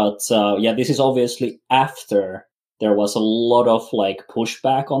 But this is obviously after there was a lot of like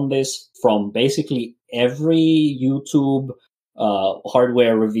pushback on this from basically every YouTube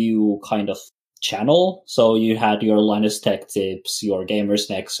hardware review kind of channel. So you had your Linus Tech Tips, your Gamers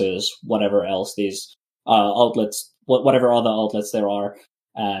Nexus, whatever else these outlets, whatever other outlets there are.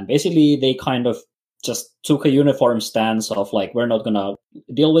 And basically they kind of just took a uniform stance of like, we're not going to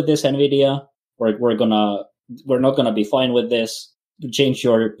deal with this, NVIDIA, or we're not going to be fine with this. Change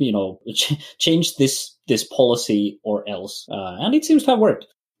your, change this policy or else. And it seems to have worked.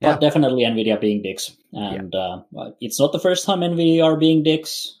 Yeah. But definitely NVIDIA being dicks. And it's not the first time NVIDIA are being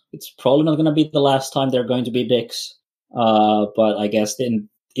dicks. It's probably not going to be the last time they're going to be dicks. But I guess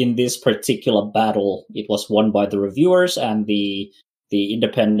in this particular battle, it was won by the reviewers and the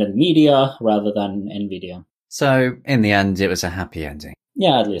independent media rather than NVIDIA. So in the end, it was a happy ending.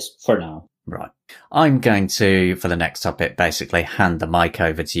 Yeah, at least for now. Right. I'm going to, for the next topic, basically hand the mic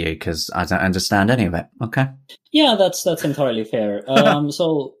over to you because I don't understand any of it. Okay. Yeah, that's entirely fair.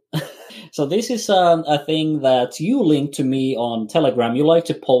 So this is a thing that you linked to me on Telegram. You like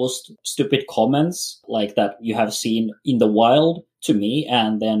to post stupid comments like that you have seen in the wild to me,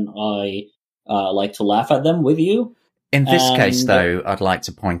 and then I like to laugh at them with you. In this case, though, I'd like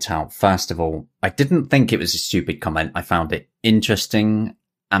to point out, first of all, I didn't think it was a stupid comment. I found it interesting.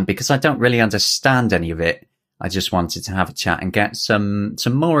 And because I don't really understand any of it, I just wanted to have a chat and get some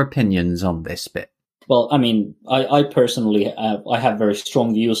more opinions on this bit. Well, I mean, I personally, I have very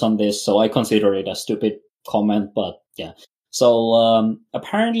strong views on this, so I consider it a stupid comment, but yeah. So,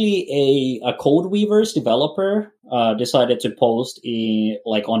 apparently a Codeweavers developer, decided to post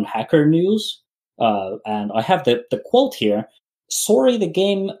on Hacker News, and I have the quote here. Sorry, the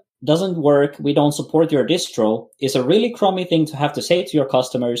game doesn't work, we don't support your distro, is a really crummy thing to have to say to your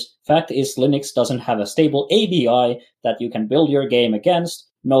customers. Fact is, Linux doesn't have a stable ABI that you can build your game against.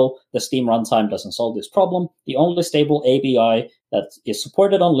 No, the Steam runtime doesn't solve this problem. The only stable ABI that is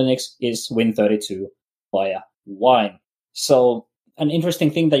supported on Linux is Win32 via Wine. So, an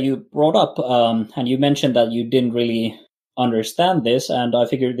interesting thing that you brought up, and you mentioned that you didn't really understand this, and I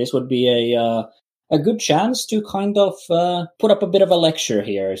figured this would be a good chance to kind of put up a bit of a lecture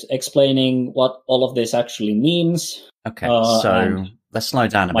here, explaining what all of this actually means. Okay, so let's slow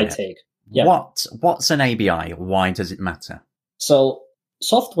down a minute. Take. Yeah. What's an ABI? Why does it matter? So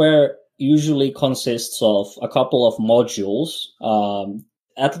software usually consists of a couple of modules.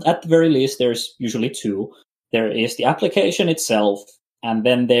 At the very least, there's usually two. There is the application itself, and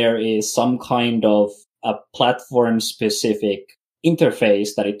then there is some kind of a platform-specific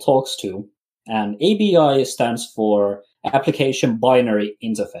interface that it talks to. And ABI stands for Application Binary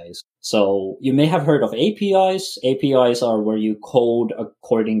Interface. So you may have heard of APIs. APIs are where you code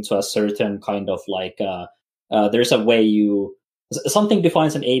according to a certain kind of there's a way something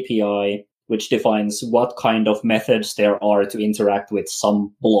defines an API, which defines what kind of methods there are to interact with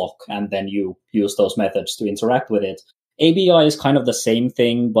some block, and then you use those methods to interact with it. ABI is kind of the same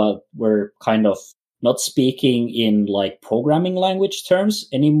thing, but we're kind of not speaking in programming language terms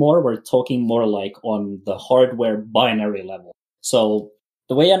anymore. We're talking more on the hardware binary level. So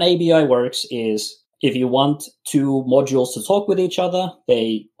the way an ABI works is if you want two modules to talk with each other,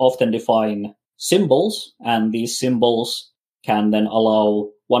 they often define symbols, and these symbols can then allow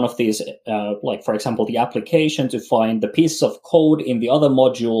one of these, like for example, the application to find the pieces of code in the other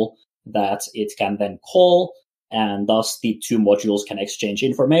module that it can then call, and thus the two modules can exchange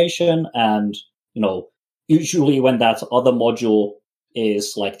information. And, usually when that other module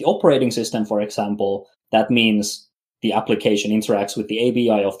is like the operating system, for example, that means the application interacts with the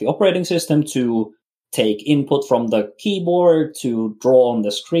ABI of the operating system to take input from the keyboard, to draw on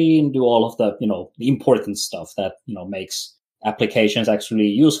the screen, do all of the, the important stuff that, makes applications actually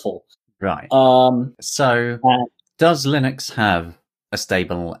useful. Right. So does Linux have a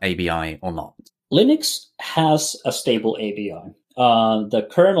stable ABI or not? Linux has a stable ABI. The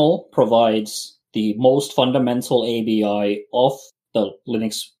kernel provides the most fundamental ABI of the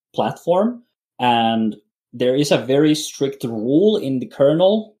Linux platform, and there is a very strict rule in the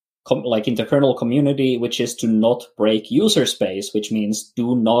kernel, like in the kernel community, which is to not break user space, which means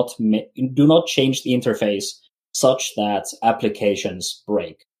do not change the interface such that applications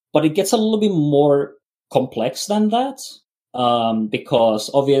break. But it gets a little bit more complex than that, because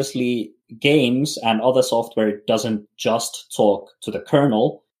obviously games and other software doesn't just talk to the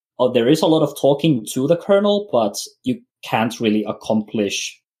kernel. There is a lot of talking to the kernel, but you can't really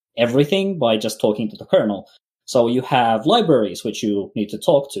accomplish everything by just talking to the kernel. So you have libraries which you need to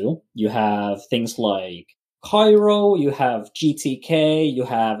talk to. You have things like Cairo, you have GTK, you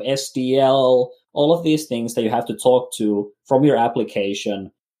have SDL, all of these things that you have to talk to from your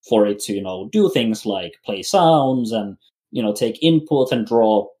application for it to, do things like play sounds and, take input and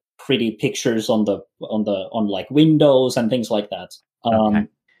draw pretty pictures on like windows and things like that. Okay.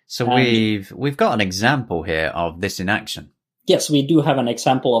 So we've got an example here of this in action. Yes, we do have an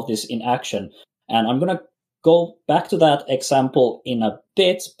example of this in action. And I'm going to go back to that example in a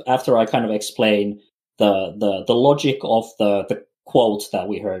bit after I kind of explain the logic of the quote that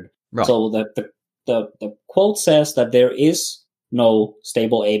we heard. Right. So the quote says that there is no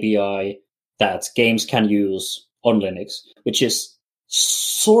stable ABI that games can use on Linux, which is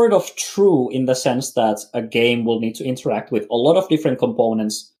sort of true in the sense that a game will need to interact with a lot of different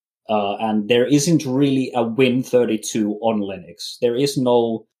components. And there isn't really a Win32 on Linux. There is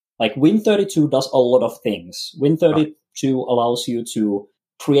no, like Win32 does a lot of things. Win32 allows you to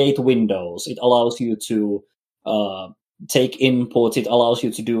create windows. It allows you to take input. It allows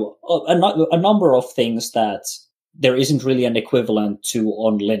you to do a number of things that there isn't really an equivalent to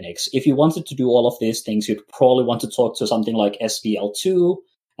on Linux. If you wanted to do all of these things, you'd probably want to talk to something like SDL2,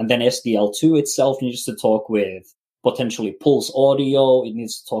 and then SDL2 itself needs to talk with potentially Pulse Audio. It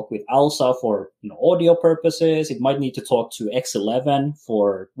needs to talk with ALSA for audio purposes. It might need to talk to X11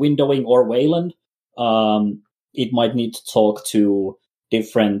 for windowing or Wayland. It might need to talk to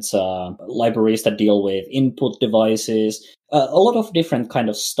different libraries that deal with input devices. A lot of different kind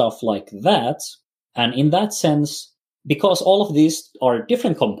of stuff like that. And in that sense, because all of these are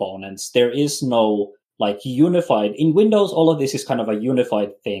different components, there is no unified. In Windows, all of this is kind of a unified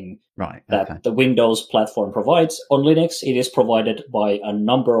thing, right? That the Windows platform provides. On Linux, it is provided by a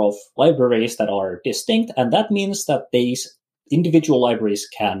number of libraries that are distinct, and that means that these individual libraries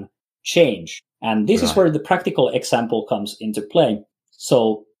can change. And this is where the practical example comes into play.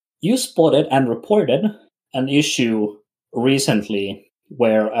 So you spotted and reported an issue recently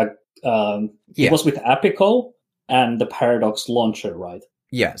where it was with Apico and the Paradox launcher, right?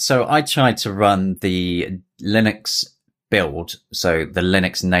 Yeah, so I tried to run the Linux build, so the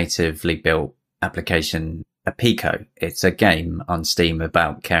Linux natively built application Apico. It's a game on Steam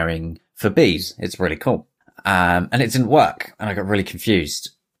about caring for bees. It's really cool. And it didn't work, and I got really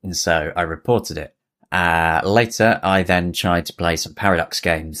confused, and so I reported it. Later, I then tried to play some Paradox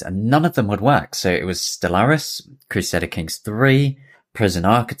games, and none of them would work. So it was Stellaris, Crusader Kings 3, Prison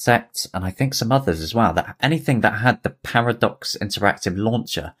Architect, and I think some others as well. That anything that had the Paradox interactive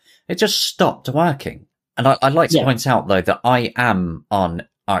launcher, it just stopped working. And I'd like to point out though that I am on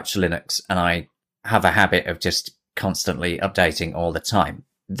Arch Linux and I have a habit of just constantly updating all the time.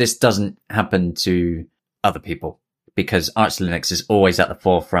 This doesn't happen to other people because Arch Linux is always at the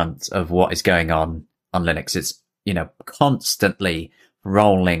forefront of what is going on Linux. It's, constantly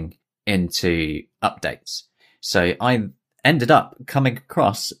rolling into updates. So I ended up coming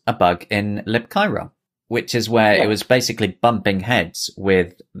across a bug in libcairo, which is where it was basically bumping heads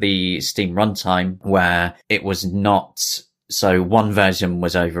with the Steam runtime, where it was not, so one version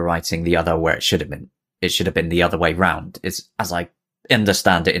was overwriting the other where it should have been. It should have been the other way round, is as I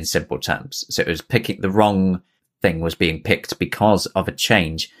understand it in simple terms. So it was the wrong thing was being picked because of a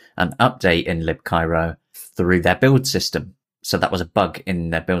change, an update in libcairo through their build system. So that was a bug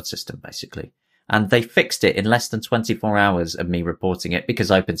in their build system, basically. And they fixed it in less than 24 hours of me reporting it because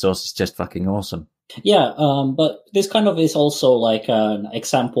open source is just fucking awesome. Yeah, but this kind of is also like an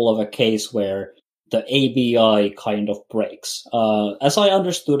example of a case where the ABI kind of breaks. As I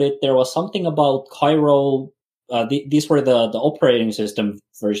understood it, there was something about Cairo. These were the operating system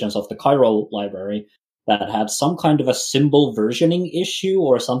versions of the Cairo library that had some kind of a symbol versioning issue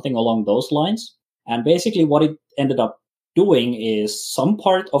or something along those lines. And basically what it ended up doing is some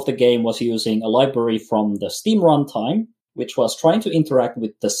part of the game was using a library from the Steam runtime, which was trying to interact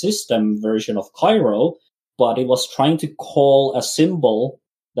with the system version of Cairo, but it was trying to call a symbol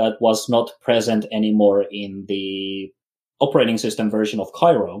that was not present anymore in the operating system version of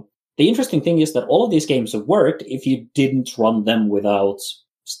Cairo. The interesting thing is that all of these games worked if you didn't run them without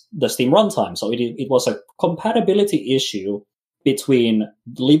the Steam runtime. So it was a compatibility issue between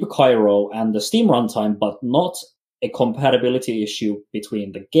libcairo and the Steam runtime, but not a compatibility issue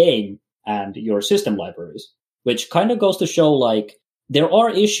between the game and your system libraries, which kind of goes to show like there are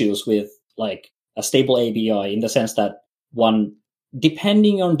issues with like a stable ABI in the sense that one,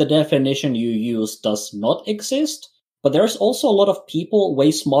 depending on the definition you use, does not exist. But there's also a lot of people way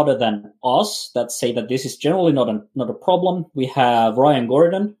smarter than us that say that this is generally not a problem. We have Ryan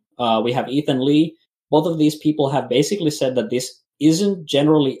Gordon, we have Ethan Lee. Both of these people have basically said that this isn't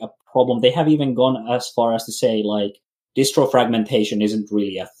generally a problem. They have even gone as far as to say like distro fragmentation isn't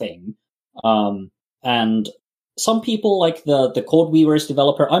really a thing. And some people like the Codeweavers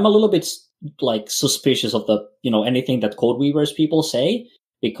developer, I'm a little bit like suspicious of the, anything that Codeweavers people say,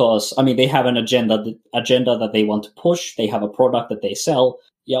 because I mean, they have an agenda that they want to push. They have a product that they sell.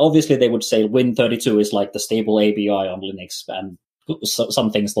 Yeah, obviously they would say Win32 is like the stable ABI on Linux and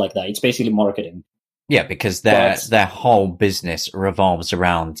some things like that. It's basically marketing. Yeah, because their whole business revolves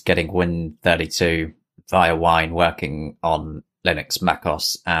around getting Win32 via Wine working on Linux,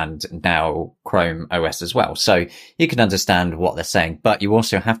 macOS, and now Chrome OS as well. So you can understand what they're saying, but you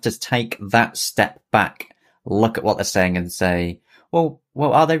also have to take that step back, look at what they're saying and say, well,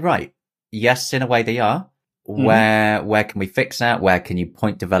 are they right? Yes, in a way they are. Mm-hmm. Where can we fix that? Where can you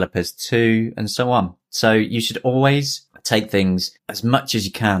point developers to? And so on. So you should always take things as much as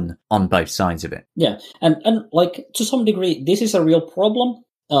you can on both sides of it. Yeah. And like to some degree, this is a real problem.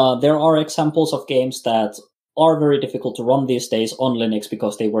 There are examples of games that are very difficult to run these days on Linux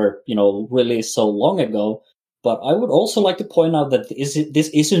because they were, released so long ago. But I would also like to point out that this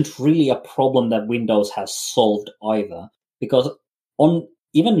isn't really a problem that Windows has solved either. Because on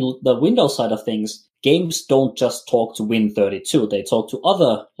even the Windows side of things, games don't just talk to Win32. They talk to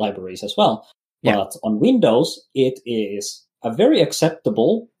other libraries as well. Yeah. But on Windows, it is a very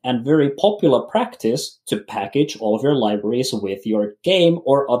acceptable and very popular practice to package all of your libraries with your game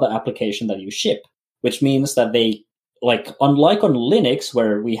or other application that you ship, which means that they, like, unlike on Linux,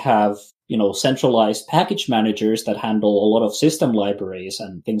 where we have, centralized package managers that handle a lot of system libraries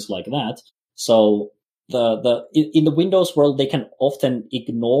and things like that. So in the Windows world, they can often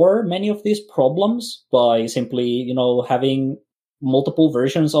ignore many of these problems by simply, having multiple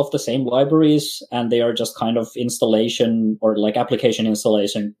versions of the same libraries, and they are just kind of installation or like application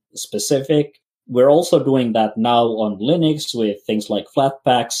installation specific. We're also doing that now on Linux with things like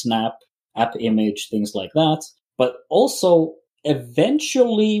Flatpak, Snap, App Image, things like that. But also,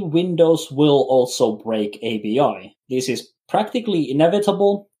 eventually, Windows will also break ABI. This is practically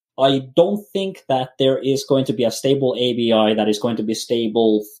inevitable. I don't think that there is going to be a stable ABI that is going to be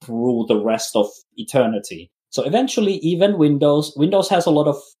stable through the rest of eternity. So eventually, even Windows has a lot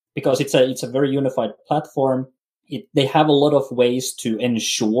of, because it's a very unified platform, they have a lot of ways to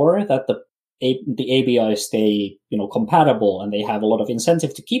ensure that the ABI stay, compatible, and they have a lot of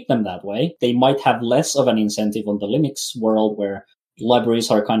incentive to keep them that way. They might have less of an incentive on the Linux world where libraries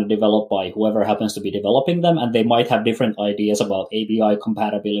are kind of developed by whoever happens to be developing them, and they might have different ideas about ABI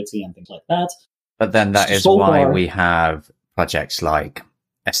compatibility and things like that. But then that is why we have projects like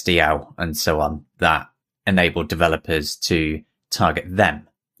SDL and so on that enable developers to target them.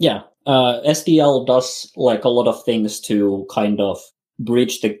 Yeah, SDL does like a lot of things to kind of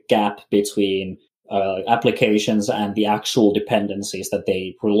bridge the gap between applications and the actual dependencies that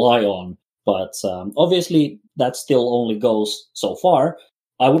they rely on. But obviously, that still only goes so far.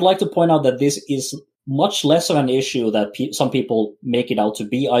 I would like to point out that this is much less of an issue that some people make it out to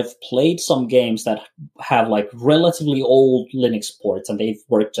be. I've played some games that have like relatively old Linux ports, and they've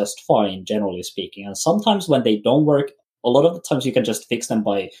worked just fine, generally speaking. And sometimes when they don't work, a lot of the times you can just fix them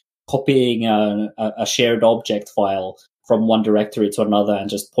by copying a shared object file from one directory to another and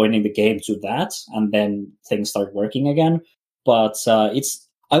just pointing the game to that, and then things start working again. But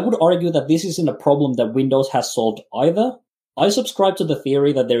I would argue that this isn't a problem that Windows has solved either. I subscribe to the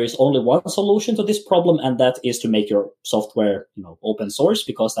theory that there is only one solution to this problem, and that is to make your software, open source,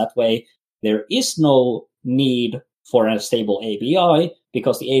 because that way there is no need for a stable ABI,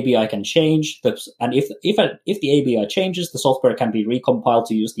 because the ABI can change. And if the ABI changes, the software can be recompiled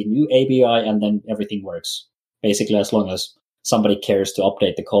to use the new ABI, and then everything works. Basically, as long as somebody cares to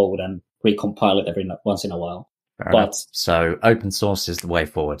update the code and recompile it every once in a while. Fair enough. So open source is the way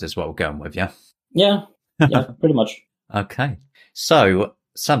forward, is what we're going with, yeah? Yeah, pretty much. Okay. So,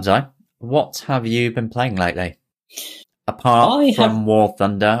 Samzai, what have you been playing lately? Apart from War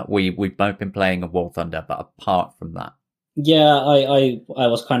Thunder, we've both been playing War Thunder, but apart from that. Yeah, I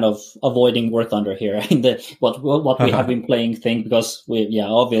was kind of avoiding War Thunder here in the what we have been playing thing, because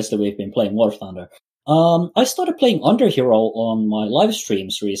obviously we've been playing War Thunder. I started playing Underhero on my live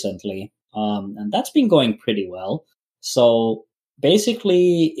streams recently, and that's been going pretty well. So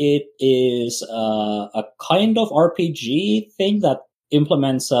basically, it is a kind of RPG thing that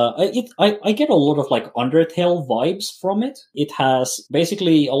implements. I get a lot of like Undertale vibes from it. It has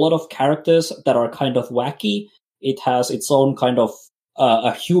basically a lot of characters that are kind of wacky. It has its own kind of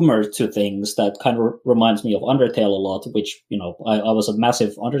a humor to things that kind of reminds me of Undertale a lot, which, I was a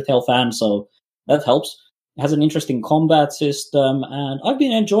massive Undertale fan, so that helps. It has an interesting combat system, and I've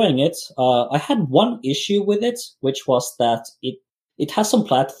been enjoying it. I had one issue with it, which was that it has some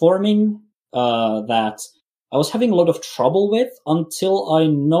platforming that I was having a lot of trouble with, until I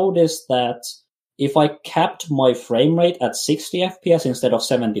noticed that if I capped my frame rate at 60 FPS instead of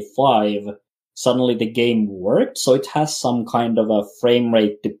 75, suddenly the game worked. So it has some kind of a frame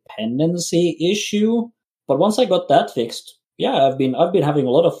rate dependency issue. But once I got that fixed, I've been having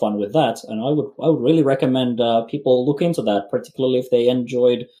a lot of fun with that, and I would really recommend people look into that, particularly if they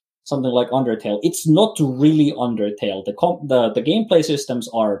enjoyed something like Undertale. It's not really Undertale. The gameplay systems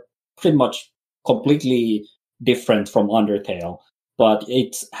are pretty much completely different from Undertale, but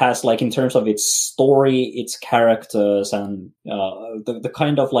it has, like, in terms of its story, its characters, and the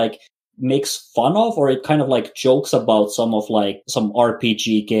kind of like makes fun of, or it kind of like jokes about some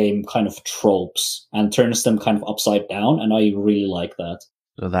RPG game kind of tropes and turns them kind of upside down, and I really like that.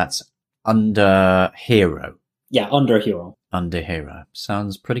 So that's Underhero. Yeah, Underhero. Underhero.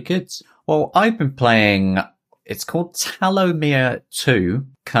 Sounds pretty good. Well, I've been playing, it's called Telomere 2,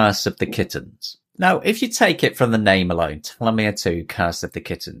 Curse of the Kittens. Now, if you take it from the name alone, Telomere 2, Curse of the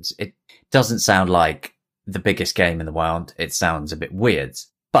Kittens, it doesn't sound like the biggest game in the world. It sounds a bit weird,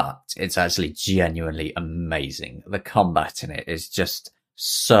 but it's actually genuinely amazing. The combat in it is just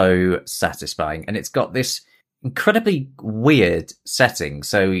so satisfying, and it's got this incredibly weird setting.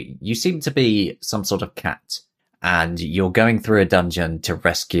 So you seem to be some sort of cat, and you're going through a dungeon to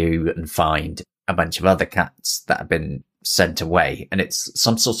rescue and find a bunch of other cats that have been sent away, and it's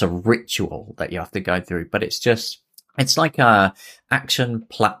some sort of ritual that you have to go through. But it's like a action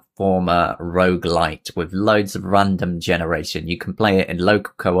platformer roguelite with loads of random generation. You can play it in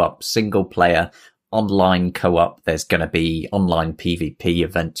local co-op, single player, online co-op. There's going to be online PvP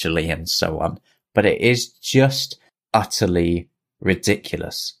eventually, and so on. But it is just utterly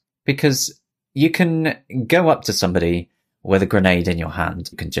ridiculous, because you can go up to somebody with a grenade in your hand.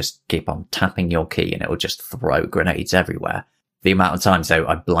 You can just keep on tapping your key and it will just throw grenades everywhere. The amount of times, though,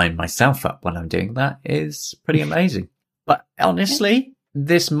 I've blown myself up when I'm doing that is pretty amazing. But honestly,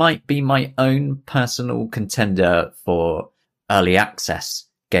 this might be my own personal contender for early access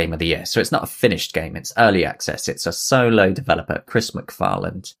game of the year. So it's not a finished game, it's early access. It's a solo developer, Chris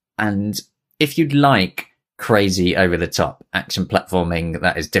McFarland. And if you'd like crazy over the top action platforming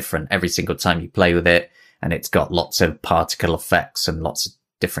that is different every single time you play with it, and it's got lots of particle effects and lots of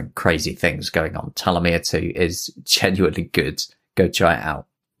different crazy things going on, Telomere 2 is genuinely good. Go try it out.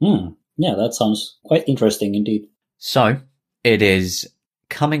 Yeah, that sounds quite interesting indeed. So it is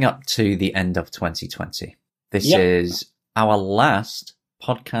coming up to the end of 2020. This is our last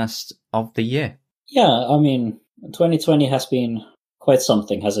podcast of the year. Yeah, I mean, 2020 has been quite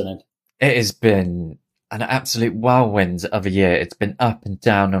something, hasn't it? It has been an absolute whirlwind of a year. It's been up and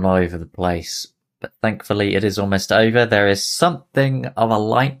down and all over the place. But thankfully it is almost over. There is something of a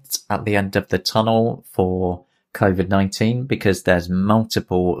light at the end of the tunnel for COVID-19, because there's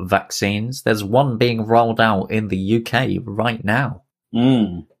multiple vaccines. There's one being rolled out in the UK right now,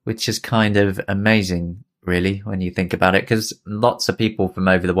 which is kind of amazing, really, when you think about it, because lots of people from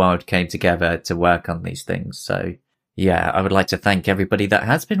over the world came together to work on these things. So yeah, I would like to thank everybody that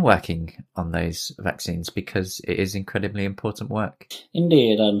has been working on those vaccines, because it is incredibly important work.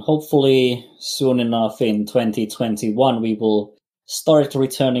 Indeed, and hopefully soon enough in 2021 we will start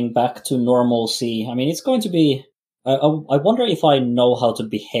returning back to normalcy. I mean, it's going to be... I wonder if I know how to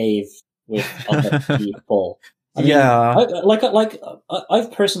behave with other people. I mean, Yeah.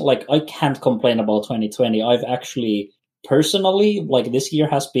 I've personally, like, I can't complain about 2020. I've actually personally, like, this year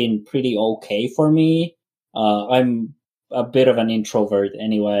has been pretty okay for me. I'm a bit of an introvert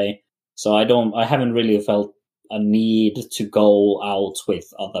anyway, so I haven't really felt a need to go out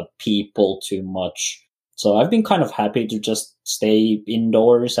with other people too much. So I've been kind of happy to just stay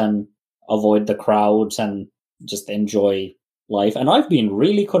indoors and avoid the crowds and just enjoy life. And I've been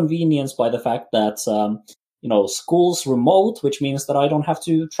really convenienced by the fact that, school's remote, which means that I don't have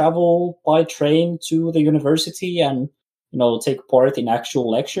to travel by train to the university and, take part in actual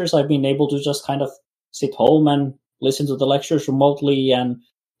lectures. I've been able to just kind of sit home and listen to the lectures remotely, and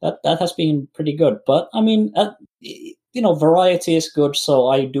that has been pretty good. But I mean, variety is good, so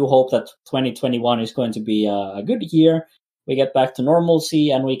I do hope that 2021 is going to be a good year. We get back to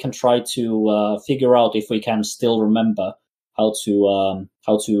normalcy, and we can try to figure out if we can still remember how to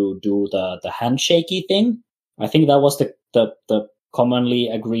do the handshakey thing. I think that was the commonly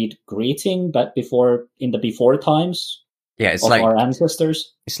agreed greeting, but in the before times, yeah, it's of like our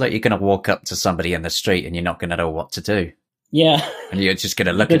ancestors. It's like you're going to walk up to somebody in the street and you're not going to know what to do. Yeah. And you're just going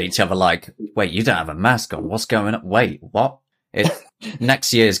to look at each other like, wait, you don't have a mask on. What's going on? Wait, what?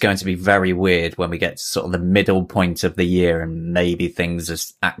 Next year is going to be very weird when we get to sort of the middle point of the year and maybe things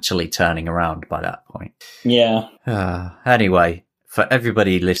are actually turning around by that point. Yeah. Anyway, for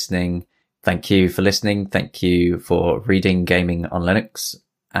everybody listening, thank you for listening. Thank you for reading Gaming on Linux,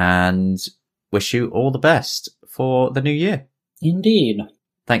 and wish you all the best for the new year. Indeed.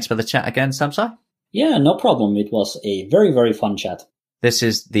 Thanks for the chat again, Samsai. Yeah, no problem. It was a very, very fun chat. This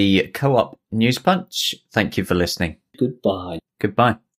is the Co-op News Punch. Thank you for listening. Goodbye. Goodbye.